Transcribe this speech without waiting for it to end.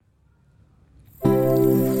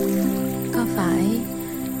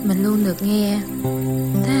mình luôn được nghe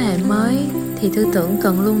thế hệ mới thì tư tưởng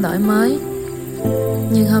cần luôn đổi mới.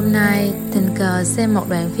 Nhưng hôm nay tình cờ xem một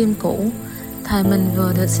đoạn phim cũ, thời mình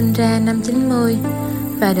vừa được sinh ra năm 90,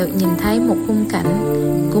 và được nhìn thấy một khung cảnh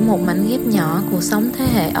của một mảnh ghép nhỏ cuộc sống thế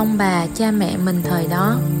hệ ông bà cha mẹ mình thời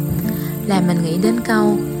đó, làm mình nghĩ đến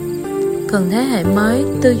câu: cần thế hệ mới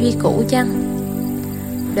tư duy cũ chăng?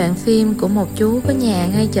 Đoạn phim của một chú có nhà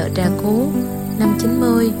ngay chợ Trà Cú năm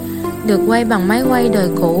 90, được quay bằng máy quay đời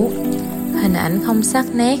cũ. Hình ảnh không sắc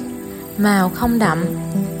nét, màu không đậm,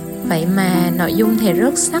 vậy mà nội dung thì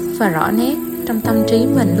rất sắc và rõ nét trong tâm trí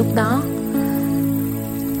mình lúc đó.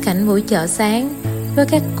 Cảnh buổi chợ sáng với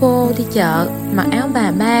các cô đi chợ mặc áo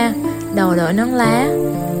bà ba, đầu đội nón lá,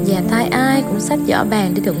 và tay ai cũng xách giỏ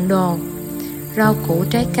bàn để đựng đồ. Rau củ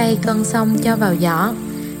trái cây cân xong cho vào giỏ,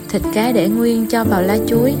 thịt cá để nguyên cho vào lá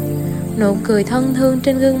chuối. Nụ cười thân thương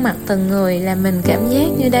trên gương mặt từng người làm mình cảm giác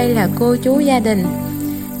như đây là cô chú gia đình,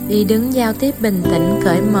 đi đứng giao tiếp bình tĩnh,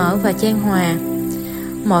 cởi mở và chan hòa.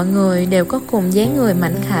 Mọi người đều có cùng dáng người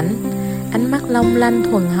mảnh khảnh, ánh mắt long lanh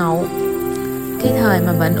thuần hậu. Cái thời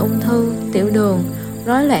mà bệnh ung thư, tiểu đường,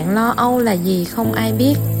 rối loạn lo âu là gì không ai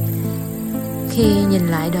biết. Khi nhìn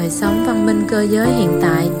lại đời sống văn minh cơ giới hiện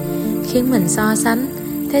tại, khiến mình so sánh,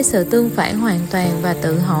 thấy sự tương phản hoàn toàn và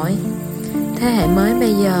tự hỏi: thế hệ mới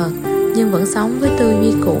bây giờ nhưng vẫn sống với tư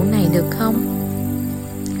duy cũ này được không?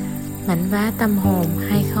 Mảnh vá tâm hồn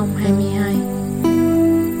 2022.